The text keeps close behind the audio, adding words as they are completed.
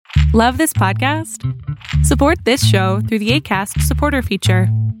Love this podcast? Support this show through the Acast supporter feature.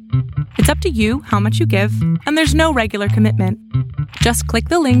 It's up to you how much you give, and there's no regular commitment. Just click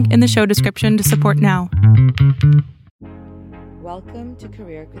the link in the show description to support now. Welcome to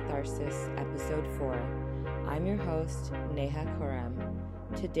Career Catharsis, Episode 4. I'm your host, Neha Khorram.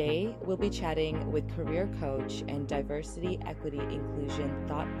 Today, we'll be chatting with career coach and diversity, equity, inclusion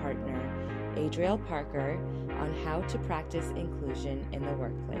thought partner, Adrielle Parker, on how to practice inclusion in the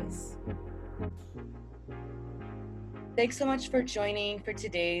workplace. Thanks so much for joining for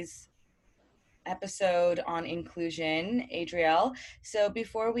today's episode on inclusion, Adrielle. So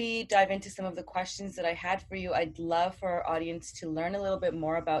before we dive into some of the questions that I had for you, I'd love for our audience to learn a little bit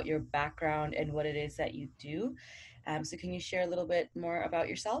more about your background and what it is that you do. So can you share a little bit more about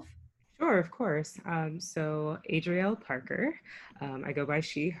yourself? Sure, of course. So Adrielle Parker, I go by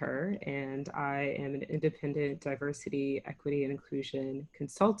she, her, and I am an independent diversity, equity, and inclusion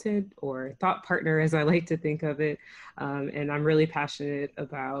consultant or thought partner, as I like to think of it. And I'm really passionate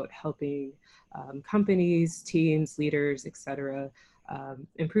about helping companies, teams, leaders, et cetera,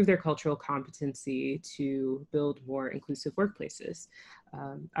 improve their cultural competency to build more inclusive workplaces.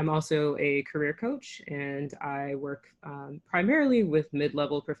 I'm also a career coach, and I work primarily with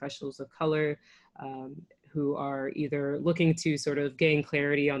mid-level professionals of color who are either looking to sort of gain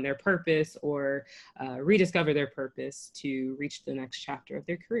clarity on their purpose or rediscover their purpose to reach the next chapter of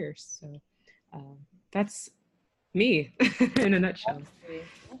their careers. So that's me in a nutshell. Absolutely.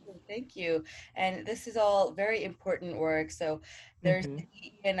 Thank you. And this is all very important work. So there's the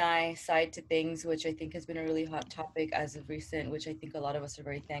DE&I side to things, which I think has been a really hot topic as of recent, which I think a lot of us are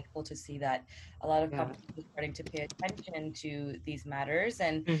very thankful to see that a lot of companies are starting to pay attention to these matters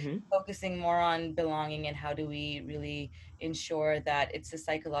and focusing more on belonging and how do we really ensure that it's a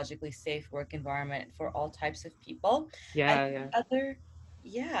psychologically safe work environment for all types of people.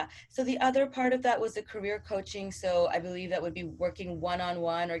 So the other part of that was the career coaching. So I believe that would be working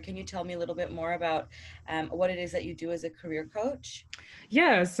one-on-one, or can you tell me a little bit more about what it is that you do as a career coach?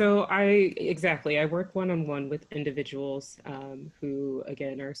 Yeah, so I work one-on-one with individuals who,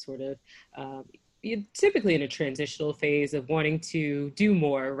 again, are sort of typically in a transitional phase of wanting to do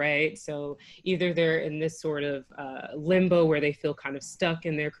more, right? So either they're in this sort of limbo where they feel kind of stuck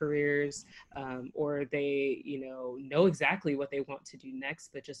in their careers, or they, know exactly what they want to do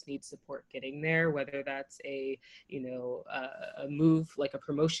next, but just need support getting there, whether that's a move, like a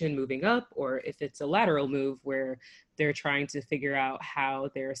promotion moving up, or if it's a lateral move where they're trying to figure out how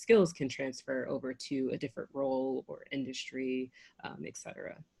their skills can transfer over to a different role or industry, et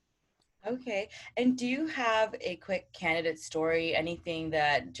cetera. Okay. And do you have a quick candidate story, anything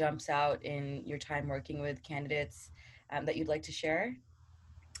that jumps out in your time working with candidates that you'd like to share?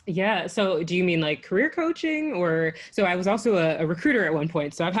 Yeah. So do you mean like career coaching so I was also a recruiter at one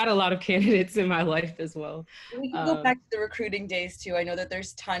point. So I've had a lot of candidates in my life as well. We can go back to the recruiting days too. I know that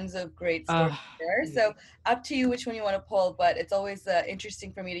there's tons of great stories there. So up to you which one you want to pull, but it's always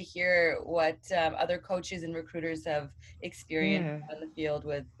interesting for me to hear what other coaches and recruiters have experienced in the field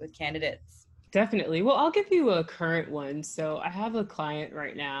with candidates. Definitely. Well, I'll give you a current one. So I have a client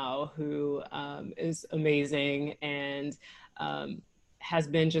right now who is amazing and has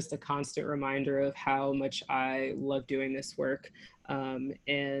been just a constant reminder of how much I love doing this work.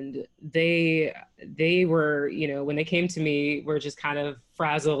 And they were, when they came to me, were just kind of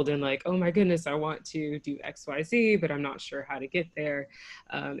frazzled and like, oh my goodness, I want to do XYZ, but I'm not sure how to get there.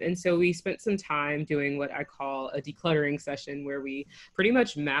 And so we spent some time doing what I call a decluttering session, where we pretty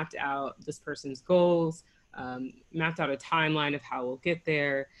much mapped out this person's goals, mapped out a timeline of how we'll get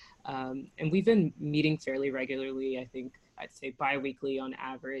there. And we've been meeting fairly regularly, I think I'd say bi-weekly on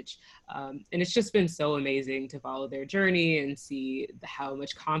average. And it's just been so amazing to follow their journey and see how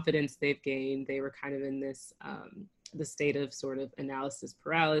much confidence they've gained. They were kind of in this the state of sort of analysis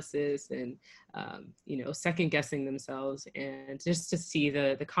paralysis and, second guessing themselves, and just to see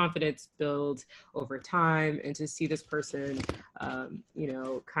the confidence build over time and to see this person,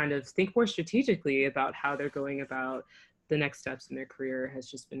 kind of think more strategically about how they're going about the next steps in their career has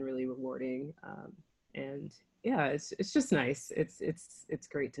just been really rewarding. And yeah, it's just nice. It's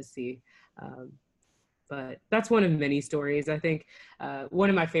great to see. But that's one of many stories. I think one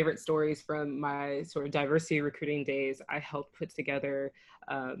of my favorite stories from my sort of diversity recruiting days, I helped put together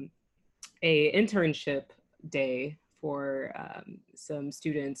a internship day for some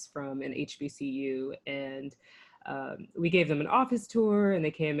students from an HBCU, and we gave them an office tour, and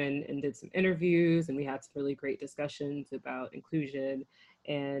they came in and did some interviews, and we had some really great discussions about inclusion.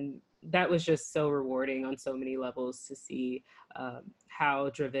 And that was just so rewarding on so many levels to see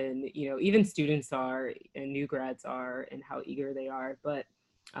how driven, even students are and new grads are and how eager they are. But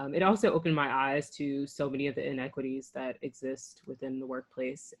it also opened my eyes to so many of the inequities that exist within the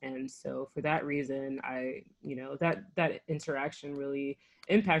workplace. And so for that reason, that interaction really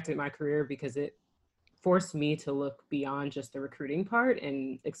impacted my career because it forced me to look beyond just the recruiting part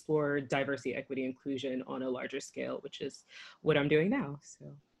and explore diversity, equity, inclusion on a larger scale, which is what I'm doing now.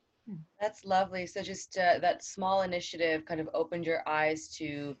 So. Yeah. That's lovely. So just that small initiative kind of opened your eyes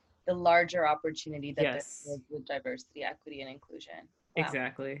to the larger opportunity that there Yes, is with diversity, equity, and inclusion. Wow.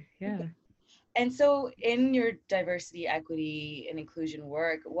 exactly. Yeah. And so in your diversity, equity, and inclusion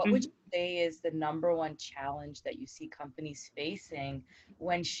work, what would you say is the number one challenge that you see companies facing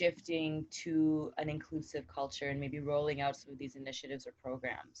when shifting to an inclusive culture and maybe rolling out some of these initiatives or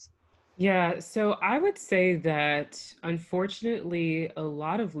programs? Yeah, so I would say that unfortunately, a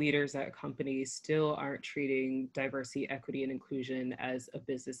lot of leaders at companies still aren't treating diversity, equity, and inclusion as a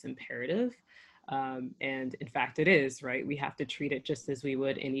business imperative. And in fact, it is, right? We have to treat it just as we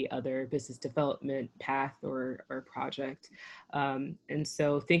would any other business development path or project. And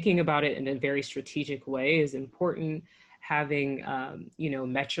so thinking about it in a very strategic way is important. Having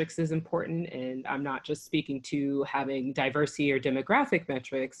metrics is important, and I'm not just speaking to having diversity or demographic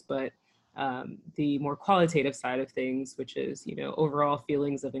metrics, but the more qualitative side of things, which is, overall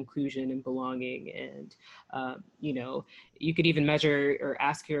feelings of inclusion and belonging. And, you could even measure or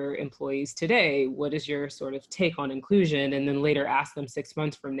ask your employees today, what is your sort of take on inclusion? And then later ask them 6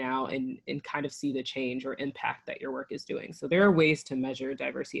 months from now and kind of see the change or impact that your work is doing. So there are ways to measure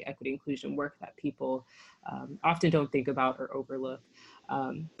diversity, equity, inclusion work that people often don't think about or overlook.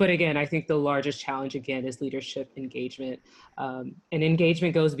 But again, I think the largest challenge again is leadership engagement. And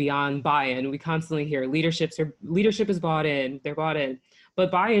engagement goes beyond buy-in. We constantly hear leadership is bought in, they're bought in.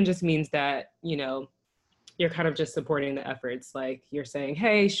 But buy-in just means that, you're kind of just supporting the efforts. Like you're saying,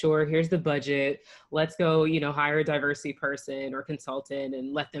 hey, sure, here's the budget. Let's go, hire a diversity person or consultant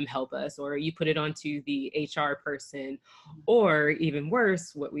and let them help us. Or you put it onto the HR person. Or even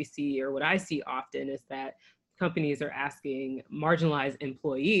worse, what we see or what I see often is that companies are asking marginalized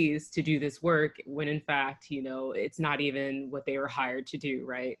employees to do this work when in fact, it's not even what they were hired to do,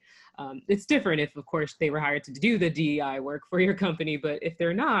 right? It's different if, of course, they were hired to do the DEI work for your company, but if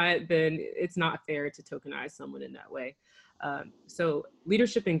they're not, then it's not fair to tokenize someone in that way. So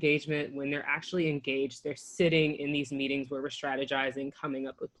leadership engagement, when they're actually engaged, they're sitting in these meetings where we're strategizing, coming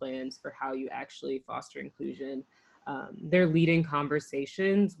up with plans for how you actually foster inclusion. They're leading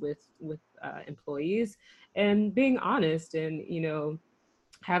conversations with employees and being honest and,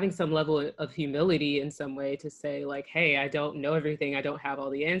 having some level of humility in some way to say like, hey, I don't know everything. I don't have all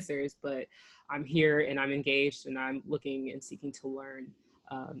the answers, but I'm here and I'm engaged and I'm looking and seeking to learn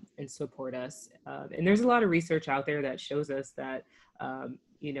and support us. And there's a lot of research out there that shows us that,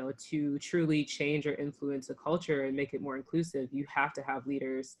 to truly change or influence a culture and make it more inclusive, you have to have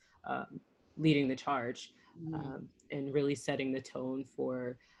leaders leading the charge and really setting the tone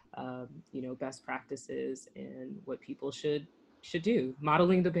for, best practices and what people should do,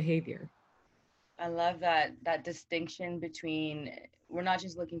 modeling the behavior. I love that distinction between we're not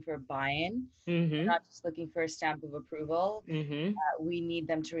just looking for buy-in, we're not just looking for a stamp of approval. We need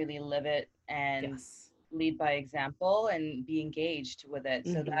them to really live it and lead by example and be engaged with it.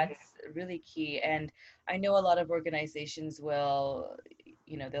 So that's really key. And I know a lot of organizations will,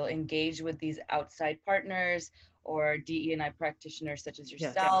 they'll engage with these outside partners or DE&I practitioners such as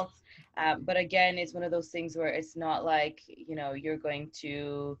yourself. But again, it's one of those things where it's not like, you're going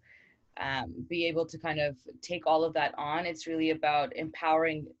to be able to kind of take all of that on. It's really about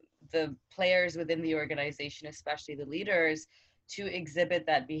empowering the players within the organization, especially the leaders, to exhibit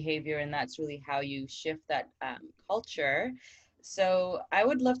that behavior. And that's really how you shift that culture. So I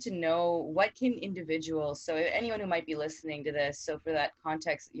would love to know, what can individuals, so anyone who might be listening to this, so for that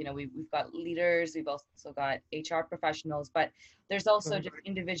context, we've got leaders, we've also got HR professionals, but there's also just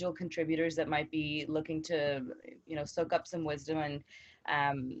individual contributors that might be looking to, soak up some wisdom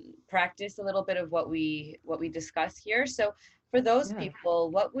and practice a little bit of what we discuss here. So for those people,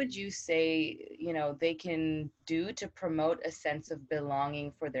 what would you say, they can do to promote a sense of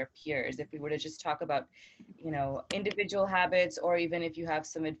belonging for their peers? If we were to just talk about, individual habits, or even if you have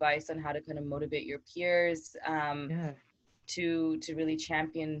some advice on how to kind of motivate your peers to really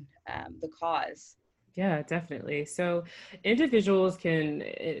champion the cause. Yeah, definitely. So individuals can,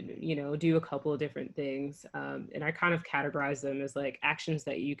 do a couple of different things. And I kind of categorize them as like actions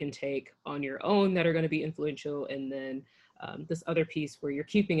that you can take on your own that are going to be influential. And then this other piece where you're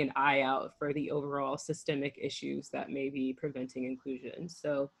keeping an eye out for the overall systemic issues that may be preventing inclusion.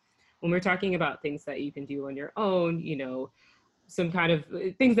 So when we're talking about things that you can do on your own, some kind of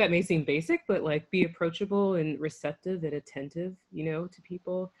things that may seem basic, but like be approachable and receptive and attentive, to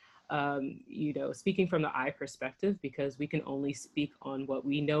people. Speaking from the I perspective, because we can only speak on what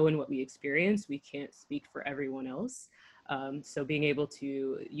we know and what we experience. We can't speak for everyone else. So being able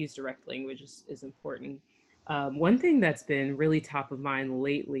to use direct language is important. One thing that's been really top of mind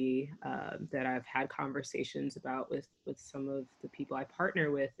lately, that I've had conversations about with some of the people I partner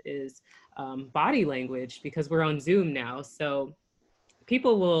with is body language, because we're on Zoom now. So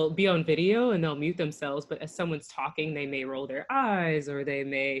people will be on video and they'll mute themselves, but as someone's talking, they may roll their eyes, or they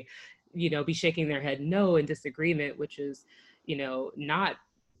may, be shaking their head no in disagreement, which is, not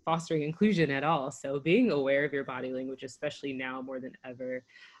fostering inclusion at all. So being aware of your body language, especially now more than ever.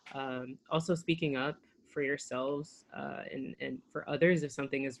 Also speaking up for yourselves, and for others if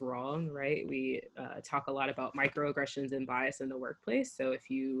something is wrong, right? We talk a lot about microaggressions and bias in the workplace. So if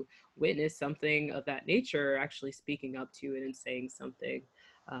you witness something of that nature, actually speaking up to it and saying something,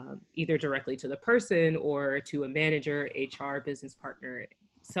 either directly to the person or to a manager, HR, business partner,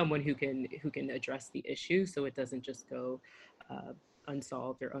 someone who can address the issue, so it doesn't just go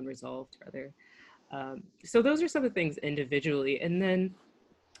unsolved or unresolved, rather. So those are some of the things individually. And then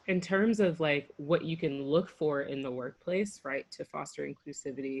in terms of like what you can look for in the workplace, right, to foster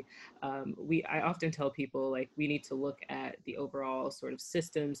inclusivity, I often tell people, like, we need to look at the overall sort of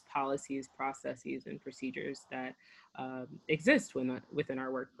systems, policies, processes, and procedures that exist within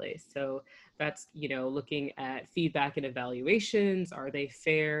our workplace. So that's, looking at feedback and evaluations. Are they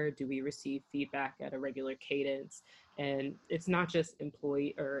fair? Do we receive feedback at a regular cadence? And it's not just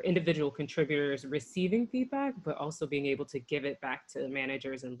employee or individual contributors receiving feedback, but also being able to give it back to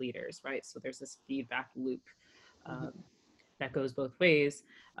managers and leaders, right? So there's this feedback loop that goes both ways.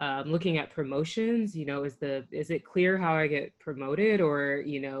 Looking at promotions, is it clear how I get promoted, or,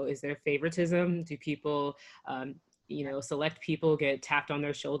 is there favoritism? Do people, select people get tapped on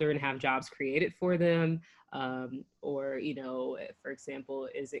their shoulder and have jobs created for them? Or, for example,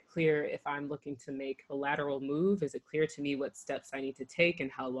 is it clear if I'm looking to make a lateral move? Is it clear to me what steps I need to take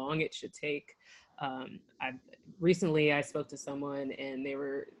and how long it should take? Recently I spoke to someone and they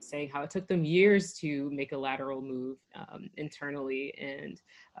were saying how it took them years to make a lateral move internally, and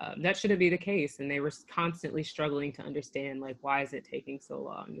that shouldn't be the case. And they were constantly struggling to understand, like, why is it taking so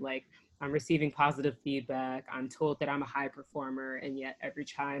long? Like, I'm receiving positive feedback, I'm told that I'm a high performer, and yet every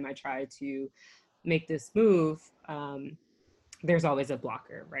time I try to make this move, there's always a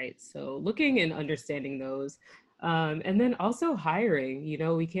blocker, right? So looking and understanding those. And then also hiring,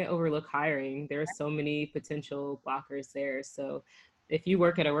 we can't overlook hiring. There are so many potential blockers there. So if you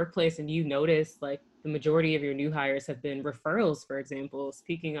work at a workplace and you notice, like, the majority of your new hires have been referrals, for example,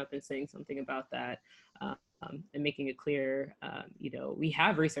 speaking up and saying something about that, and making it clear, we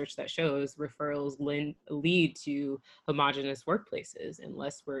have research that shows referrals lead to homogenous workplaces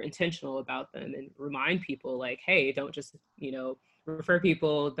unless we're intentional about them and remind people, like, hey, don't just, refer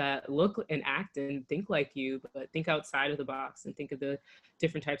people that look and act and think like you, but think outside of the box and think of the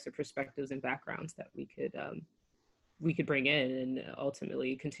different types of perspectives and backgrounds that we could bring in and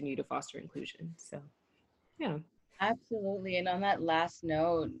ultimately continue to foster inclusion. So, yeah. Absolutely. And on that last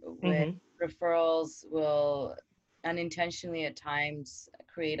note, with referrals will unintentionally at times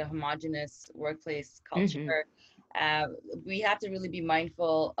create a homogenous workplace culture. We have to really be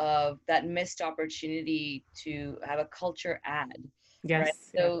mindful of that missed opportunity to have a culture add. Yes. Right.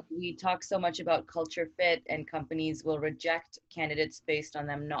 So we talk so much about culture fit, and companies will reject candidates based on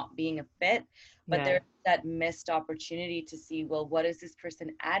them not being a fit. But there's that missed opportunity to see, well, what is this person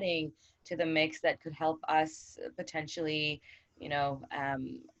adding to the mix that could help us potentially,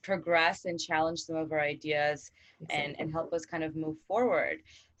 progress and challenge some of our ideas, and help us kind of move forward.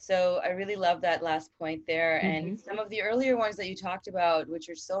 So I really love that last point there. And some of the earlier ones that you talked about, which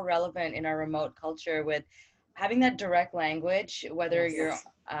are so relevant in our remote culture, with having that direct language, whether you're,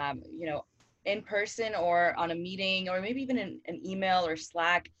 in person or on a meeting, or maybe even in an email or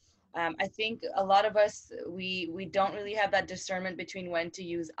Slack. I think a lot of us, we don't really have that discernment between when to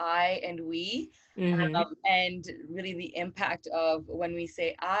use I and we, and really the impact of when we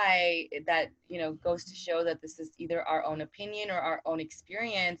say I, that, goes to show that this is either our own opinion or our own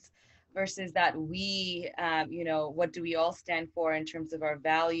experience, versus that we, what do we all stand for in terms of our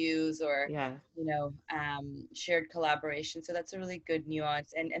values, or, shared collaboration. So that's a really good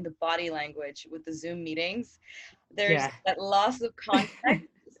nuance. And the body language with the Zoom meetings, there's that loss of context.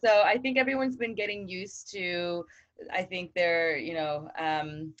 So I think everyone's been getting used to, I think their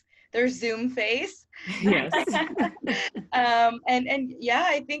Zoom face. Yes. And yeah,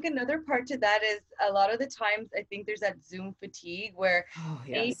 I think another part to that is a lot of the times I think there's that Zoom fatigue where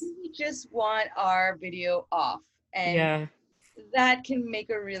maybe we just want our video off, and that can make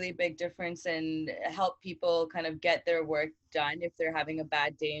a really big difference and help people kind of get their work done if they're having a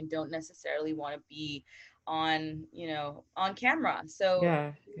bad day and don't necessarily want to be on, on camera. So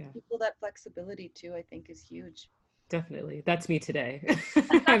Yeah, yeah. people, that flexibility too, I think is huge. Definitely. That's me today.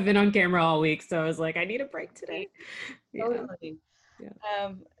 I've been on camera all week, so I was like, I need a break today. Yeah. Totally. Yeah.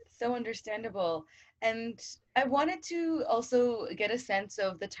 So understandable. And I wanted to also get a sense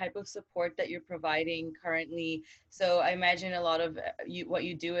of the type of support that you're providing currently. So I imagine a lot of what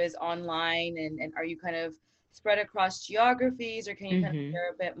you do is online, and are you kind of spread across geographies, or can you kind of Mm-hmm. share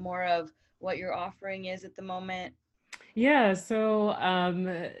a bit more of what your offering is at the moment? Yeah, so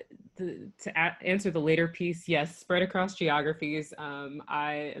answer the later piece, yes, spread across geographies.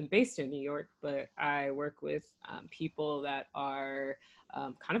 I am based in New York, but I work with people that are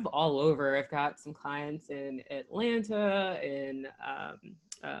kind of all over. I've got some clients in Atlanta, in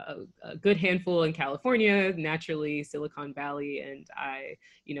a good handful in California, naturally Silicon Valley, and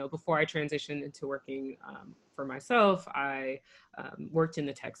before I transitioned into working for myself, I worked in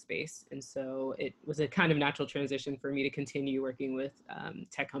the tech space. And so it was a kind of natural transition for me to continue working with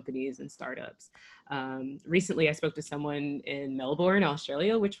tech companies and startups. Recently, I spoke to someone in Melbourne,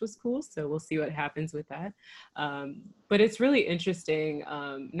 Australia, which was cool. So we'll see what happens with that. But it's really interesting,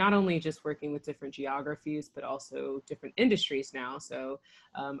 not only just working with different geographies, but also different industries now. So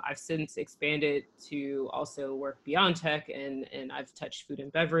I've since expanded to also work beyond tech, and I've touched food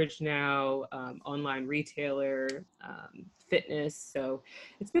and beverage now, online retailer, fitness. So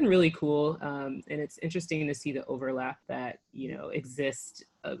it's been really cool. And it's interesting to see the overlap that, exists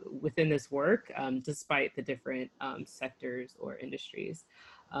within this work, despite the different sectors or industries.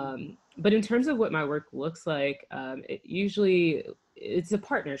 But in terms of what my work looks like, it's a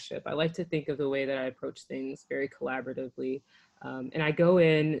partnership. I like to think of the way that I approach things very collaboratively. And I go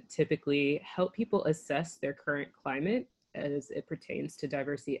in, typically help people assess their current climate as it pertains to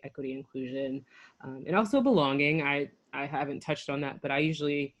diversity, equity, inclusion, and also belonging. I haven't touched on that, but I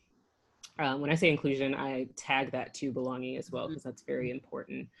usually, when I say inclusion, I tag that to belonging as well, because that's very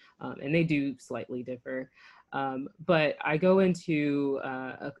important. And they do slightly differ. But I go into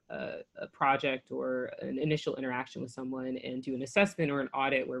a project or an initial interaction with someone and do an assessment or an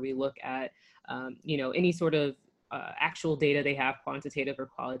audit where we look at, any sort of actual data they have, quantitative or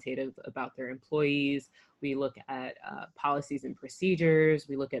qualitative, about their employees. We look at policies and procedures.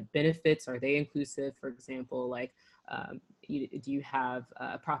 We look at benefits. Are they inclusive? For example, like, do you have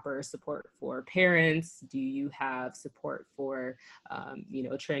proper support for parents? Do you have support for,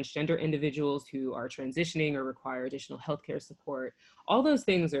 transgender individuals who are transitioning or require additional healthcare support? All those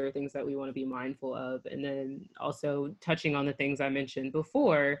things are things that we want to be mindful of. And then also touching on the things I mentioned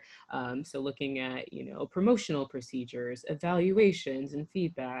before. So looking at, promotional procedures, evaluations and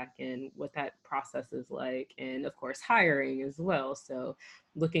feedback, and what that process is like. And of course, hiring as well. So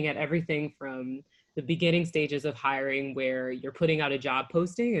looking at everything from the beginning stages of hiring, where you're putting out a job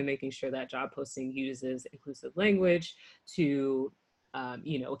posting and making sure that job posting uses inclusive language, to a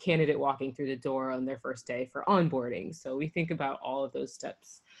candidate walking through the door on their first day for onboarding. So we think about all of those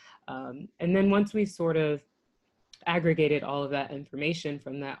steps. And then once we sort of aggregated all of that information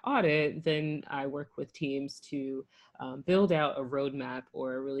from that audit, then I work with teams to build out a roadmap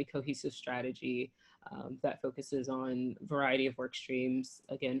or a really cohesive strategy that focuses on a variety of work streams,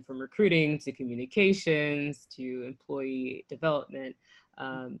 again, from recruiting to communications to employee development.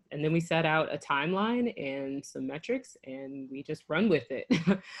 And then we set out a timeline and some metrics, and we just run with it.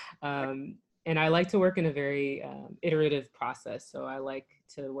 And I like to work in a very iterative process. So I like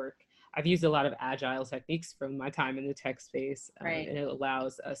to work, I've used a lot of agile techniques from my time in the tech space, Right. and it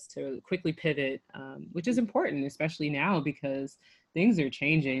allows us to quickly pivot, which is important, especially now, because things are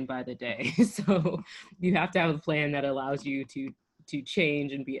changing by the day. So you have to have a plan that allows you to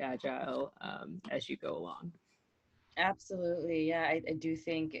change and be agile as you go along. Absolutely. Yeah, I do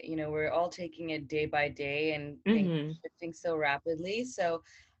think, we're all taking it day by day, and things are shifting so rapidly. So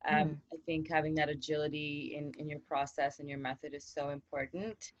I think having that agility in your process and your method is so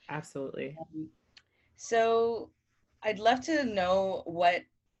important. Absolutely. So I'd love to know what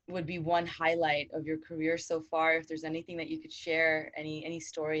would be one highlight of your career so far, if there's anything that you could share, any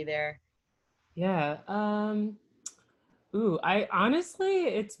story there. Yeah. I honestly,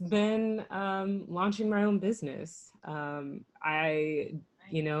 it's been launching my own business. I,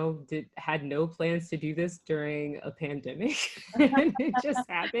 had no plans to do this during a pandemic, and it just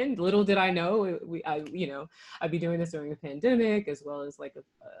happened. Little did I know, I'd be doing this during a pandemic, as well as like a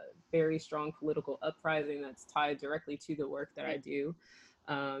very strong political uprising that's tied directly to the work that I do.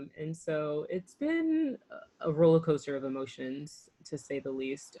 And so it's been a roller coaster of emotions, to say the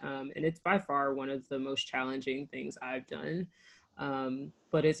least. And it's by far one of the most challenging things I've done.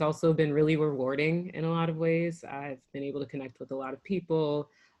 But it's also been really rewarding in a lot of ways. I've been able to connect with a lot of people.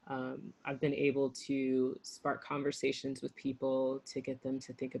 I've been able to spark conversations with people to get them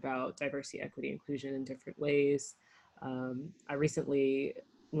to think about diversity, equity, inclusion in different ways. I recently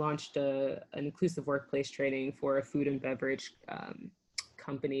launched an inclusive workplace training for a food and beverage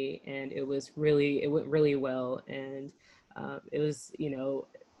company, and it went really well. And it was,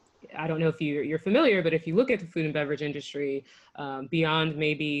 I don't know if you're familiar, but if you look at the food and beverage industry, beyond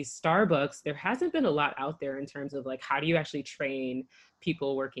maybe Starbucks, there hasn't been a lot out there in terms of like, how do you actually train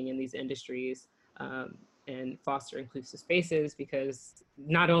people working in these industries and foster inclusive spaces? Because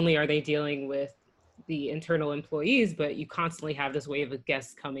not only are they dealing with the internal employees, but you constantly have this wave of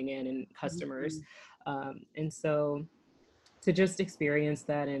guests coming in and customers. And so to just experience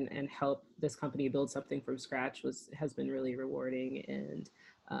that and help this company build something from scratch has been really rewarding. And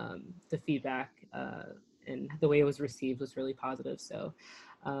the feedback and the way it was received was really positive. So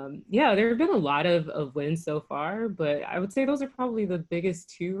yeah, there have been a lot of wins so far, but I would say those are probably the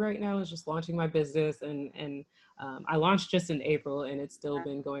biggest two right now, is just launching my business. And I launched just in April, and it's still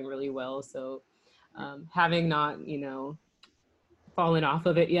been going really well. So having not, fallen off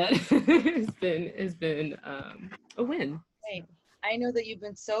of it yet has been a win. Right. I know that you've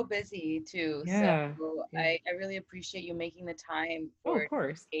been so busy too, so Yeah. Yeah. I really appreciate you making the time Oh, for of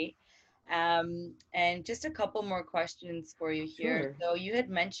course. today. And just a couple more questions for you here. Sure. So you had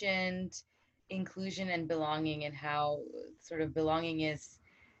mentioned inclusion and belonging, and how sort of belonging is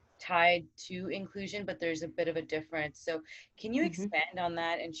tied to inclusion, but there's a bit of a difference. So can you Mhm. expand on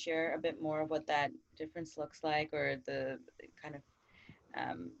that and share a bit more of what that difference looks like, or the kind of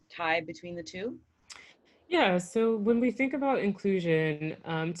tie between the two? Yeah, so when we think about inclusion,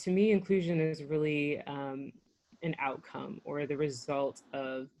 to me, inclusion is really an outcome or the result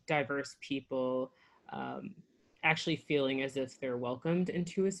of diverse people um, actually feeling as if they're welcomed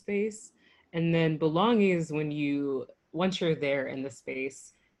into a space. And then belonging is when once you're there in the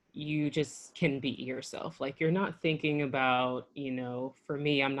space, you just can be yourself. Like, you're not thinking about, for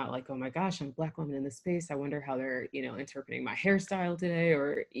me, I'm not like, oh my gosh, I'm a Black woman in this space, I wonder how they're, interpreting my hairstyle today.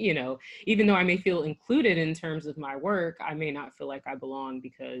 Or, even though I may feel included in terms of my work, I may not feel like I belong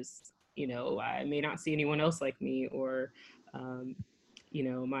because, I may not see anyone else like me. Or, there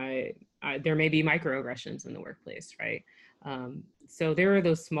may be microaggressions in the workplace, right? So there are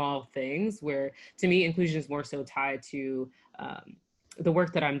those small things where, to me, inclusion is more so tied to the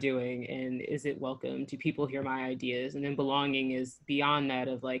work that I'm doing, and is it welcome? Do people hear my ideas? And then belonging is beyond that,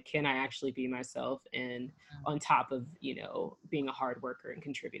 of like, can I actually be myself? And on top of, being a hard worker and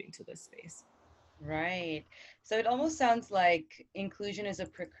contributing to this space. Right. So it almost sounds like inclusion is a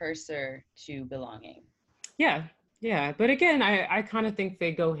precursor to belonging. Yeah. Yeah. But again, I kind of think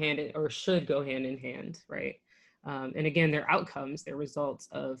they go or should go hand in hand, right? And again, they're outcomes, they're results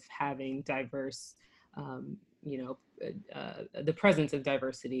of having diverse, the presence of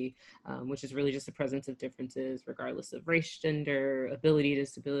diversity, which is really just the presence of differences, regardless of race, gender, ability,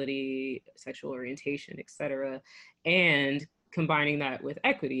 disability, sexual orientation, etc. And combining that with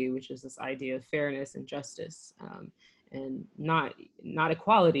equity, which is this idea of fairness and justice. And not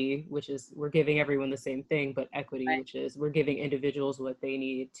equality, which is we're giving everyone the same thing, but equity, Right. which is we're giving individuals what they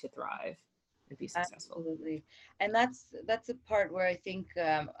need to thrive and be successful. Absolutely. And that's a part where I think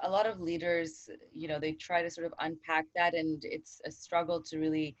a lot of leaders, they try to sort of unpack that, and it's a struggle to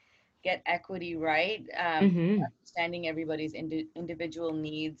really get equity right, Mm-hmm. understanding everybody's individual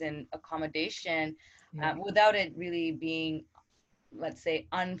needs and accommodation, Yeah. without it really being, let's say,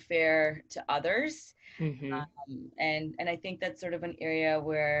 unfair to others. Mm-hmm. And I think that's sort of an area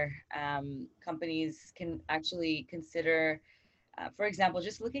where companies can actually consider, for example,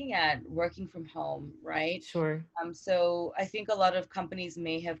 just looking at working from home, right? Sure. So I think a lot of companies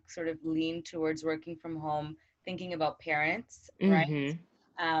may have sort of leaned towards working from home, thinking about parents, right?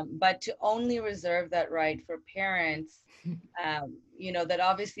 Mm-hmm. But to only reserve that right for parents, that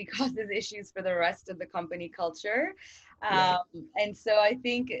obviously causes issues for the rest of the company culture. Yeah. And so I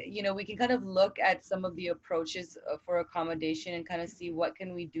think, we can kind of look at some of the approaches for accommodation and kind of see what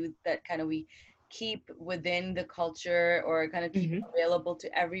can we do that kind of we keep within the culture, or kind of keep Mm-hmm. available to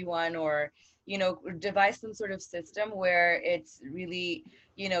everyone, or, devise some sort of system where it's really,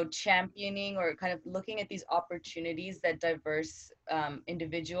 championing or kind of looking at these opportunities that diverse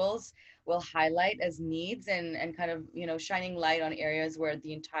individuals will highlight as needs, and kind of, shining light on areas where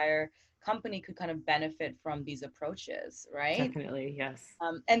the entire company could kind of benefit from these approaches, right? Definitely. Yes.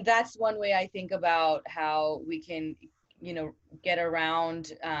 And that's one way I think about how we can you know, get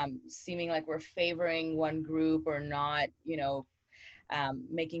around seeming like we're favoring one group or not, you know,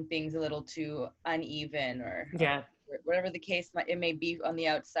 making things a little too uneven or Yeah, whatever the case it may be on the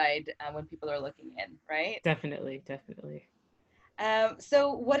outside when people are looking in, right? definitely, definitely.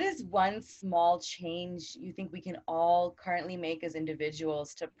 So what is one small change you think we can all currently make as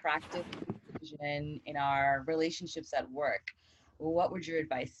individuals to practice inclusion in our relationships at work? What would your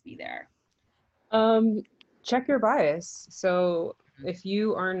advice be there? Um, Check your bias. So if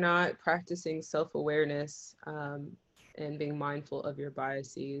you are not practicing self-awareness, and being mindful of your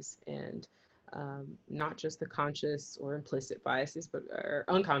biases, and not just the conscious or implicit biases, but or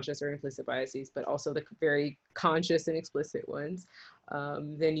unconscious or implicit biases, but also the very conscious and explicit ones,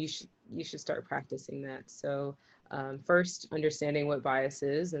 then you should start practicing that. So first, understanding what bias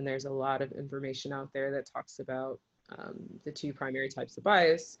is, and there's a lot of information out there that talks about the two primary types of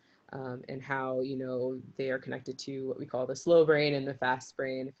bias, and how, you know, they are connected to what we call the slow brain and the fast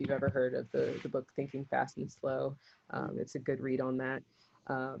brain. If you've ever heard of the book Thinking Fast and Slow, it's a good read on that.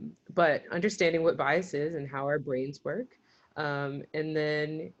 But understanding what bias is and how our brains work, and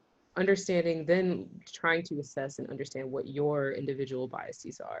then understanding, then trying to assess and understand what your individual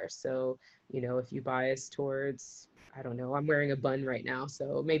biases are. So, you know, if you bias towards, I don't know, I'm wearing a bun right now.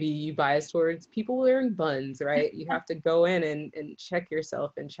 So maybe you bias towards people wearing buns, right? You have to go in and check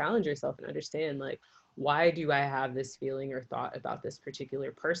yourself and challenge yourself and understand, like, why do I have this feeling or thought about this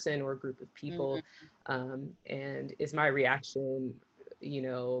particular person or group of Mm-hmm. people? And is my reaction, you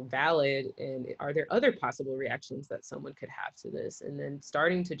know, valid? And are there other possible reactions that someone could have to this? And then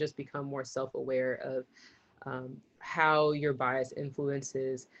starting to just become more self-aware of how your bias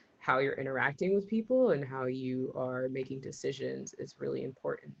influences how you're interacting with people and how you are making decisions is really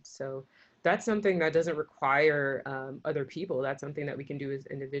important. So that's something that doesn't require other people. That's something that we can do as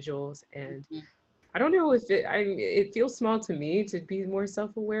individuals. And I don't know if it feels small to me to be more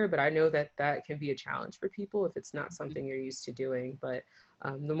self-aware, but I know that that can be a challenge for people if it's not something you're used to doing. But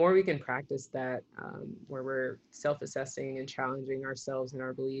the more we can practice that, where we're self-assessing and challenging ourselves and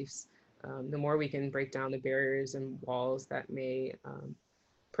our beliefs, the more we can break down the barriers and walls that may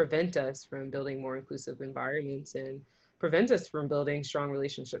prevent us from building more inclusive environments and prevent us from building strong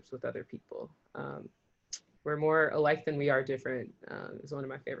relationships with other people. We're more alike than we are different, is one of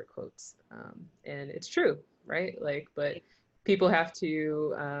my favorite quotes. And it's true, right? Like, but people have to,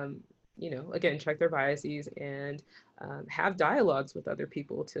 you know, again, check their biases and have dialogues with other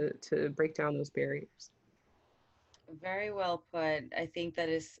people to break down those barriers. Very well put. I think that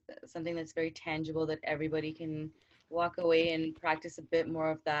is something that's very tangible that everybody can walk away and practice a bit more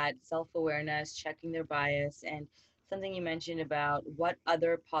of that self-awareness, checking their bias, and something you mentioned about what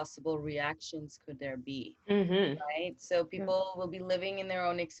other possible reactions could there be, Mm-hmm. right? So people will be living in their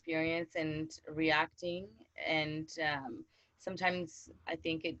own experience and reacting, and sometimes I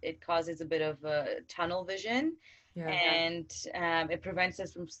think it causes a bit of a tunnel vision, Yeah. and it prevents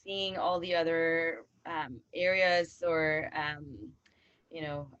us from seeing all the other areas or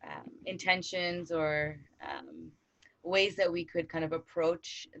intentions or ways that we could kind of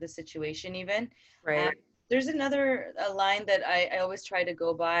approach the situation even. Right. There's another a line that I always try to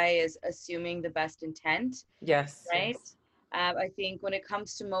go by is assuming the best intent, Yes. right? Yes. I think when it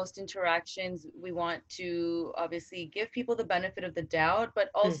comes to most interactions, we want to obviously give people the benefit of the doubt, but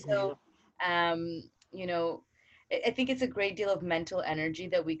Mm-hmm. also, you know, I think it's a great deal of mental energy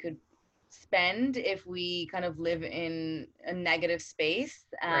that we could spend if we kind of live in a negative space,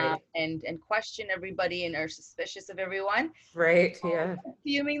 Right. and question everybody and are suspicious of everyone. Right. Yeah.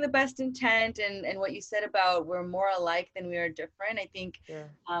 Assuming the best intent and what you said about we're more alike than we are different, I think Yeah.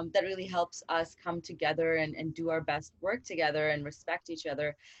 that really helps us come together and do our best work together and respect each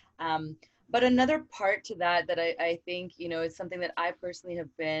other. But another part to that I think, you know, it's something that I personally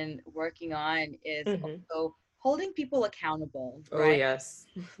have been working on is Mm-hmm. also holding people accountable, Oh, right? yes.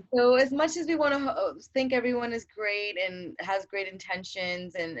 So as much as we want to think everyone is great and has great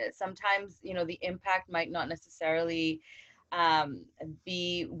intentions, and sometimes, you know, the impact might not necessarily um,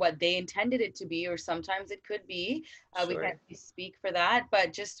 be what they intended it to be, or sometimes it could be. We can't Sure. really speak for that,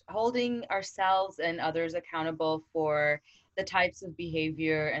 but just holding ourselves and others accountable for the types of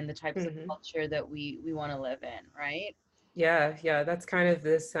behavior and the types of Mm-hmm. culture that we want to live in, right? Yeah, yeah, that's kind of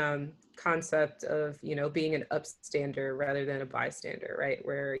this concept of, you know, being an upstander rather than a bystander, right?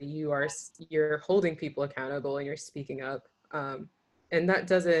 Where you're holding people accountable and you're speaking up. And that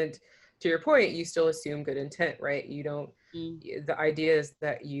doesn't, to your point, you still assume good intent, right? You don't, Mm, the idea is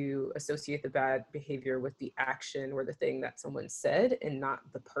that you associate the bad behavior with the action or the thing that someone said and not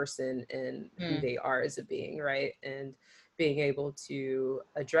the person and who mm, they are as a being, right? And being able to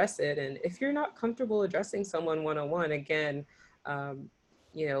address it. And if you're not comfortable addressing someone one-on-one, again,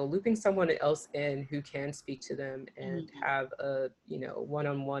 looping someone else in who can speak to them and have a,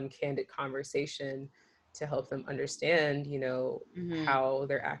 one-on-one candid conversation to help them understand, how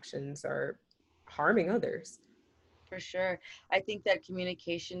their actions are harming others. For sure. I think that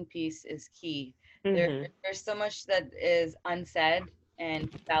communication piece is key. Mm-hmm. There's so much that is unsaid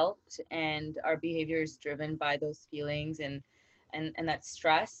and felt, and our behavior is driven by those feelings and that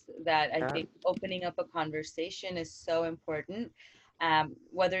stress, that I think opening up a conversation is so important.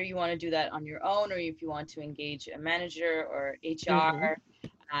 Whether you want to do that on your own or if you want to engage a manager or HR,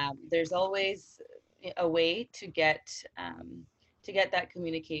 there's always a way to get that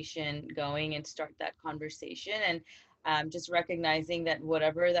communication going and start that conversation. And just recognizing that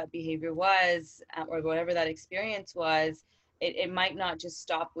whatever that behavior was, or whatever that experience was, it might not just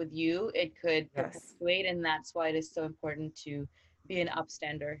stop with you. It could perpetuate, and that's why it is so important to be an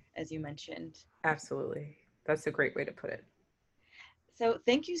upstander, as you mentioned. Absolutely. That's a great way to put it. So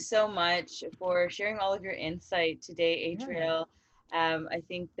thank you so much for sharing all of your insight today, Adriel. I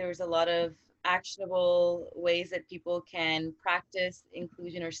think there's a lot of actionable ways that people can practice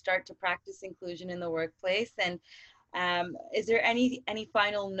inclusion or start to practice inclusion in the workplace. And is there any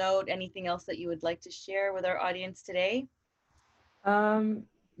final note, anything else that you would like to share with our audience today? I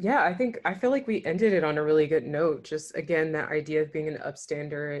feel like we ended it on a really good note. Just again, that idea of being an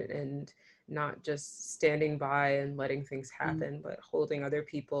upstander and not just standing by and letting things happen, but holding other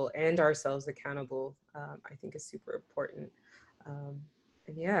people and ourselves accountable, I think is super important. And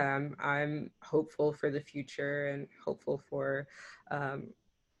yeah, I'm hopeful for the future and hopeful for,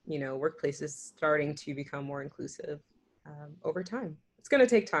 workplaces starting to become more inclusive over time. It's going to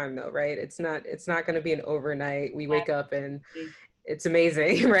take time though, right? It's not going to be an overnight. We wake up and it's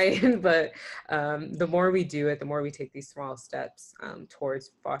amazing, right? But the more we do it, the more we take these small steps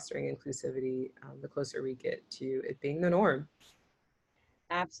towards fostering inclusivity, the closer we get to it being the norm.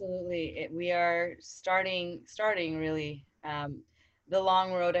 Absolutely. We are starting really the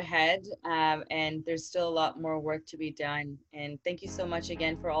long road ahead, and there's still a lot more work to be done. And thank you so much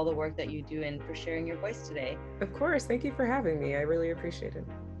again for all the work that you do and for sharing your voice today. Of course. Thank you for having me. I really appreciate it.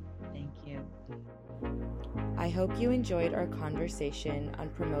 Thank you. I hope you enjoyed our conversation on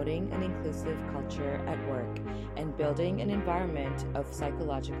promoting an inclusive culture at work and building an environment of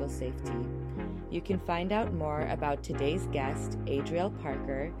psychological safety. You can find out more about today's guest, Adriel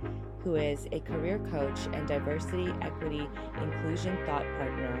Parker, who is a career coach and diversity, equity, inclusion thought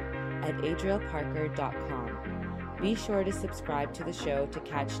partner at adrielparker.com. Be sure to subscribe to the show to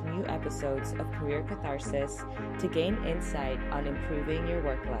catch new episodes of Career Catharsis to gain insight on improving your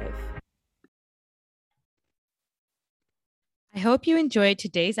work life. I hope you enjoyed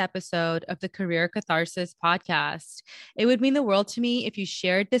today's episode of the Career Catharsis podcast. It would mean the world to me if you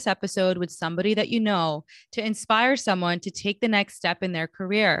shared this episode with somebody that you know to inspire someone to take the next step in their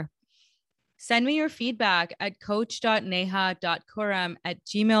career. Send me your feedback at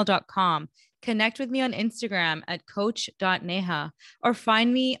coach.neha.kuram@gmail.com. Connect with me on Instagram at coach.neha, or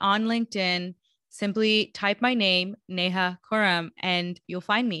find me on LinkedIn. Simply type my name, Neha Kuram, and you'll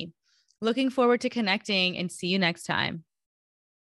find me. Looking forward to connecting, and see you next time.